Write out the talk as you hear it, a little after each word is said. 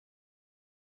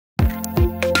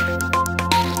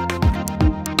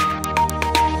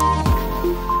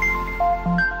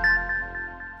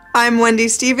I'm Wendy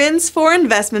Stevens for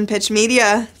InvestmentPitch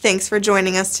Media. Thanks for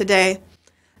joining us today.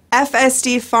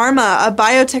 FSD Pharma, a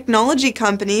biotechnology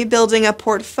company building a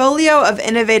portfolio of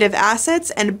innovative assets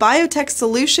and biotech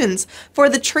solutions for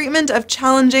the treatment of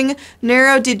challenging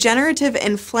neurodegenerative,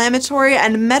 inflammatory,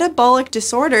 and metabolic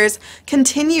disorders,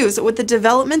 continues with the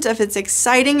development of its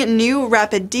exciting new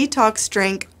rapid detox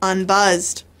drink,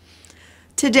 UNBUZZED.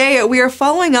 Today, we are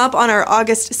following up on our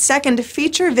August 2nd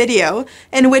feature video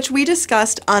in which we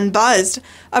discussed UNBUZZED,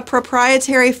 a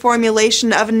proprietary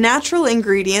formulation of natural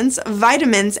ingredients,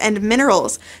 vitamins, and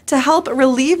minerals to help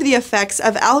relieve the effects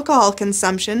of alcohol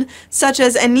consumption, such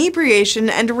as inebriation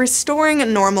and restoring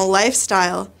normal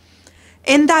lifestyle.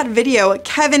 In that video,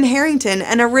 Kevin Harrington,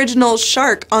 an original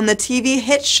shark on the TV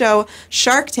hit show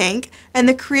Shark Tank and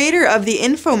the creator of the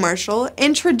infomercial,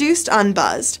 introduced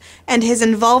UNBUZZED and his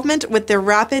involvement with the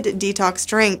rapid detox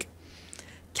drink.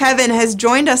 Kevin has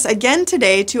joined us again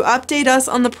today to update us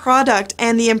on the product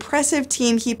and the impressive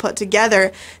team he put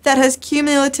together that has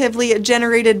cumulatively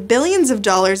generated billions of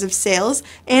dollars of sales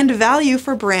and value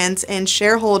for brands and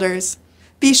shareholders.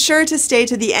 Be sure to stay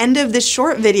to the end of this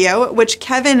short video, which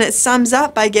Kevin sums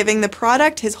up by giving the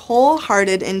product his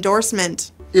wholehearted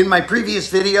endorsement. In my previous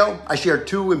video, I shared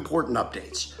two important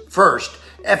updates. First,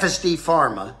 FSD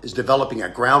Pharma is developing a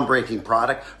groundbreaking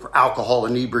product for alcohol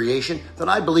inebriation that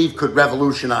I believe could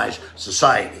revolutionize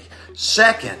society.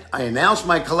 Second, I announced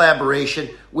my collaboration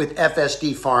with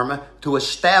FSD Pharma to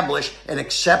establish an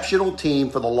exceptional team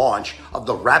for the launch of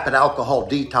the rapid alcohol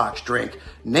detox drink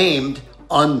named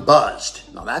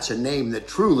UNBUZZED. Now that's a name that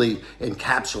truly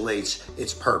encapsulates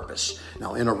its purpose.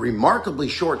 Now in a remarkably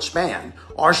short span,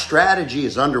 our strategy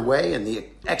is underway and the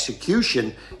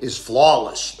execution is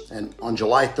flawless. And on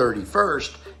July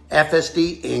 31st,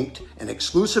 FSD inked an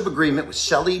exclusive agreement with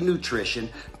Celly Nutrition,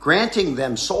 granting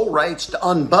them sole rights to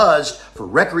UNBUZZED for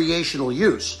recreational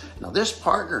use. Now this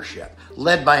partnership,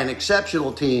 led by an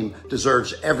exceptional team,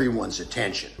 deserves everyone's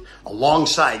attention.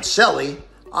 Alongside Celly,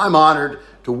 I'm honored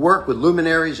to work with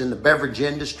luminaries in the beverage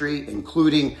industry,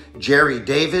 including Jerry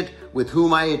David, with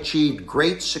whom I achieved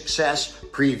great success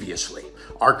previously.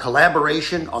 Our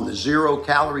collaboration on the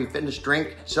zero-calorie fitness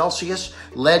drink, Celsius,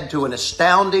 led to an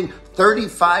astounding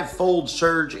 35-fold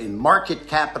surge in market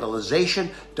capitalization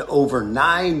to over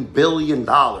 $9 billion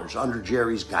under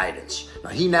Jerry's guidance. Now,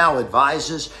 he now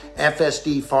advises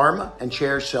FSD Pharma and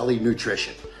chairs Celly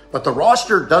Nutrition. But the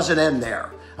roster doesn't end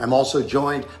there. I'm also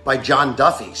joined by John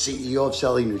Duffy, CEO of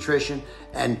Celly Nutrition,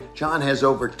 and John has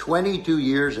over 22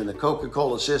 years in the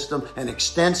Coca-Cola system and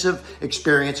extensive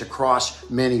experience across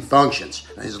many functions.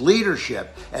 His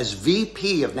leadership as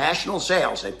VP of National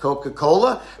Sales at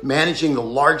Coca-Cola, managing the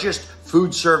largest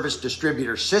food service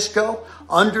distributor, Cisco,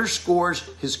 underscores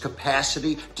his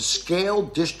capacity to scale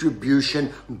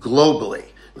distribution globally.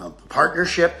 Now, the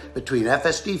partnership between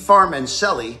FSD Pharma and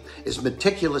Celly is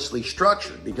meticulously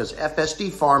structured because FSD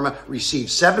Pharma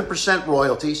receives 7%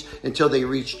 royalties until they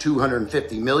reach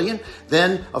 $250 million,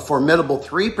 then a formidable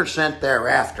 3%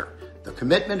 thereafter. The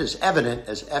commitment is evident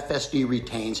as FSD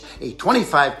retains a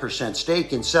 25%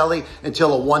 stake in Celly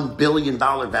until a $1 billion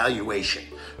valuation.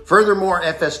 Furthermore,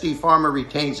 FSD Pharma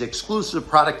retains exclusive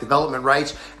product development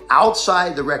rights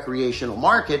outside the recreational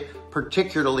market,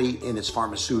 particularly in its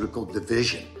pharmaceutical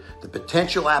division. The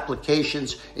potential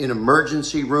applications in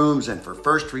emergency rooms and for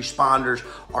first responders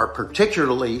are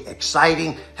particularly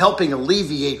exciting, helping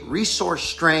alleviate resource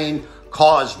strain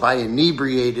caused by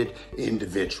inebriated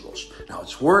individuals. Now,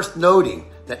 it's worth noting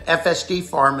that FSD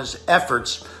Pharma's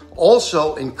efforts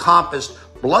also encompassed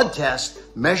blood tests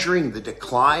measuring the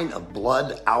decline of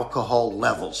blood alcohol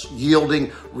levels,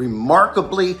 yielding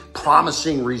remarkably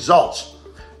promising results.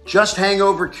 Just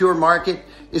Hangover Cure market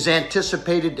is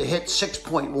anticipated to hit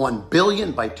 $6.1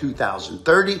 billion by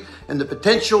 2030, and the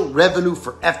potential revenue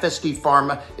for FSD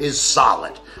Pharma is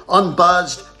solid.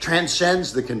 UNBUZZED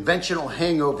transcends the conventional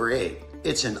hangover aid.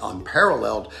 It's an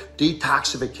unparalleled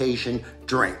detoxification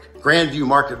drink. Grandview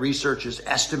Market Research's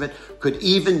estimate could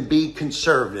even be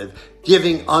conservative,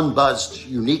 giving UNBUZZED's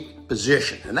unique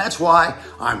position. And that's why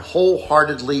I'm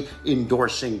wholeheartedly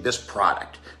endorsing this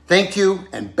product. Thank you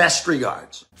and best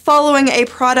regards. Following a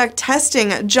product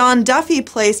testing, John Duffy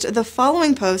placed the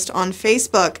following post on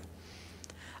Facebook.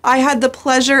 I had the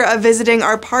pleasure of visiting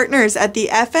our partners at the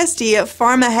FSD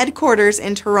Pharma headquarters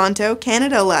in Toronto,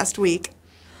 Canada last week.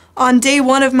 On day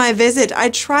one of my visit,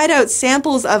 I tried out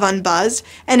samples of UNBUZZED,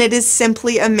 and it is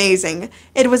simply amazing.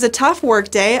 It was a tough work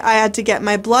day. I had to get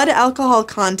my blood alcohol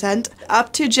content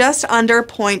up to just under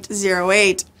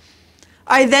 0.08.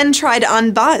 I then tried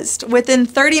UNBUZZED. Within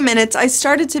 30 minutes, I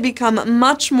started to become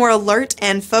much more alert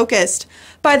and focused.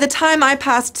 By the time I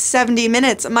passed 70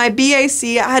 minutes, my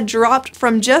BAC had dropped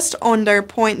from just under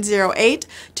 0.08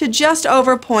 to just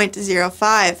over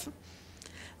 0.05.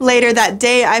 Later that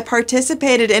day, I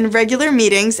participated in regular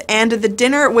meetings and the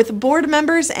dinner with board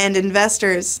members and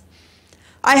investors.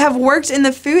 I have worked in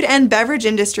the food and beverage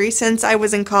industry since I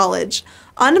was in college.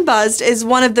 UNBUZZED is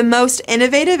one of the most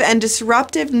innovative and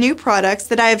disruptive new products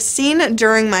that I have seen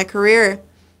during my career.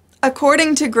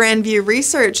 According to Grandview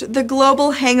Research, the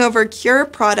global hangover cure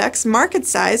products market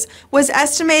size was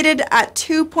estimated at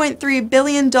 $2.3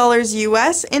 billion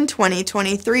US in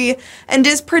 2023 and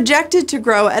is projected to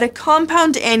grow at a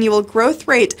compound annual growth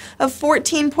rate of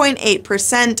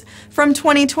 14.8% from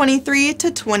 2023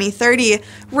 to 2030,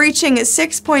 reaching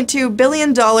 $6.2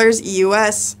 billion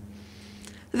US.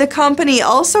 The company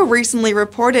also recently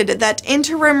reported that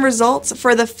interim results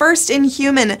for the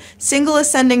first-in-human single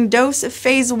ascending dose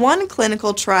phase 1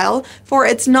 clinical trial for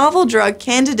its novel drug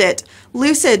candidate,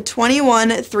 Lucid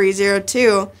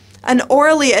 21302, an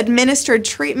orally administered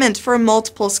treatment for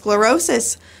multiple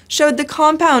sclerosis, showed the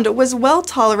compound was well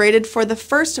tolerated for the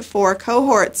first 4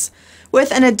 cohorts, with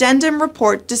an addendum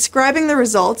report describing the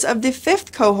results of the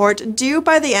 5th cohort due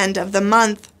by the end of the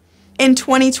month. In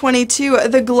 2022,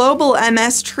 the global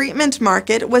MS treatment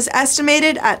market was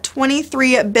estimated at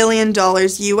 $23 billion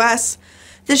US.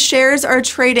 The shares are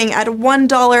trading at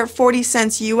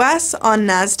 $1.40 US on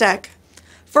NASDAQ.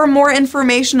 For more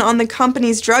information on the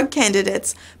company's drug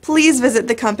candidates, please visit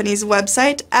the company's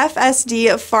website,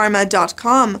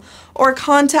 fsdpharma.com, or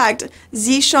contact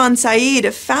Zishan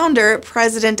Saeed, founder,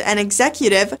 president, and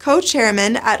executive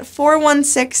co-chairman at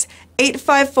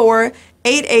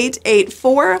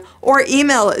 416-854-8884, or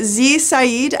email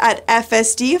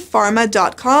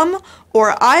zsaeed@fsdpharma.com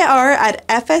or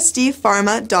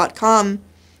ir@fsdpharma.com.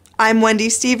 I'm Wendy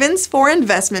Stevens for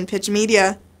Investment Pitch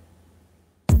Media.